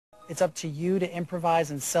It's up to you to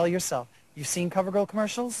improvise and sell yourself. You've seen Covergirl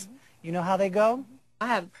commercials? You know how they go? I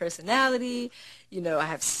have personality, I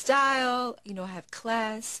have style, I have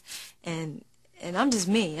class, and I'm just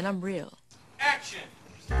me, and I'm real. Action!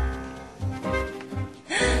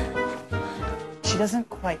 She doesn't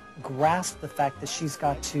quite grasp the fact that she's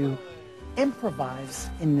got to improvise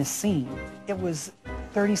in this scene. It was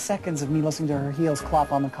 30 seconds of me listening to her heels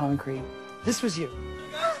clop on the concrete. This was you.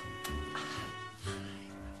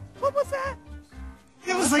 What was that?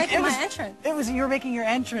 It was like my entrance. It was you were making your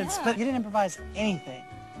entrance, Yeah. but you didn't improvise anything.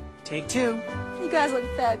 Take two. You guys look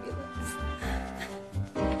fabulous.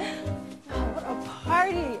 Oh, what a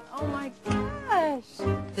party. Oh my gosh.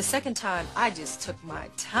 The second time, I just took my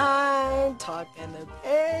time talking to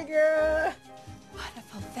Pegger. God, I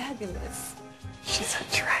felt fabulous. She's a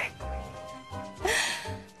drag queen.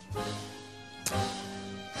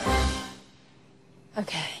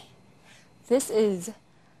 Okay. This is...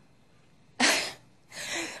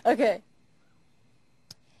 Okay.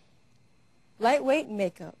 Lightweight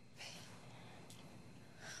makeup.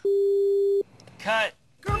 Cut!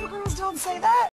 Girls don't say that.